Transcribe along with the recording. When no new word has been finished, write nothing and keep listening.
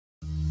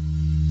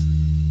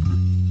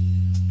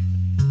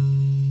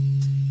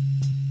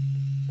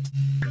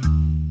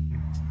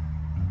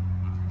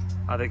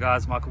Hi there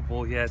guys, Michael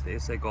Ball here at the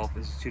SA Golf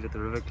Institute at the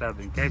River Club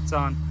in Cape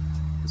Town.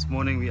 This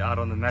morning we're out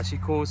on the Massey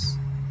course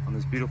on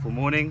this beautiful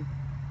morning.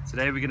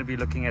 Today we're going to be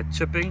looking at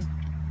chipping,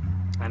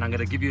 and I'm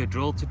going to give you a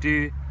drill to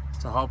do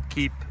to help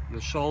keep your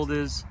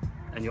shoulders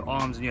and your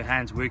arms and your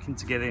hands working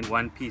together in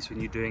one piece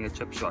when you're doing a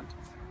chip shot.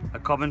 A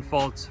common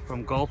fault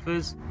from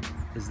golfers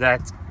is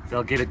that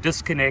they'll get a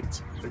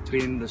disconnect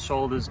between the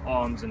shoulders,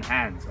 arms and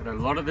hands, and a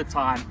lot of the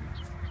time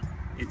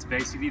it's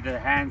basically the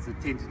hands that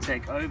tend to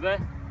take over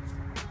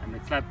and the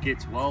club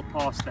gets well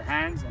past the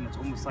hands and it's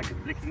almost like a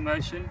flicking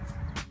motion.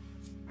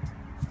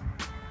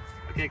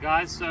 Okay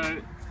guys,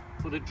 so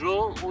for the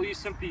drill all you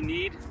simply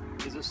need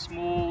is a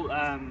small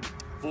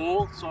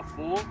soft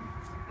ball,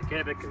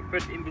 okay, that can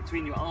fit in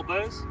between your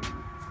elbows.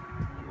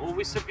 And all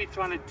we're simply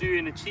trying to do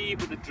and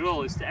achieve with the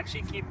drill is to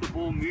actually keep the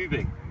ball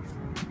moving.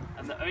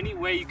 And the only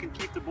way you can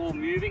keep the ball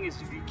moving is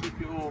if you keep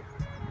your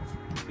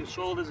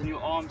shoulders and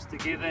your arms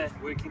together,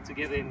 working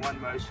together in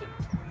one motion.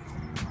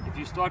 If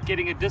you start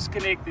getting a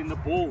disconnect, then the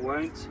ball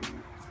won't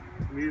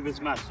move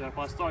as much. So if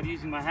I start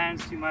using my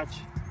hands too much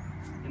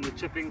in the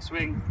chipping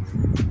swing,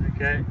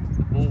 okay,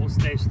 the ball will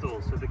stay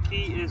still. So the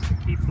key is to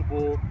keep the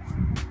ball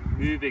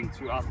moving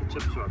throughout the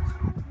chip shot.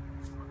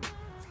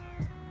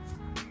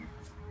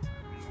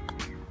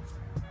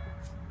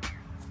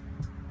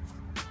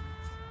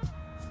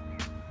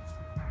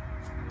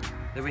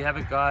 There we have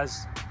it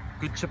guys,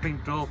 good chipping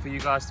drill for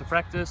you guys to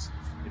practice.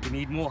 If you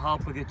need more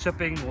help with your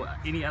chipping or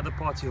any other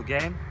parts of your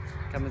game,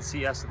 come and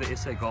see us at the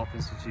SA Golf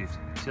Institute.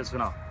 Cheers for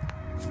now.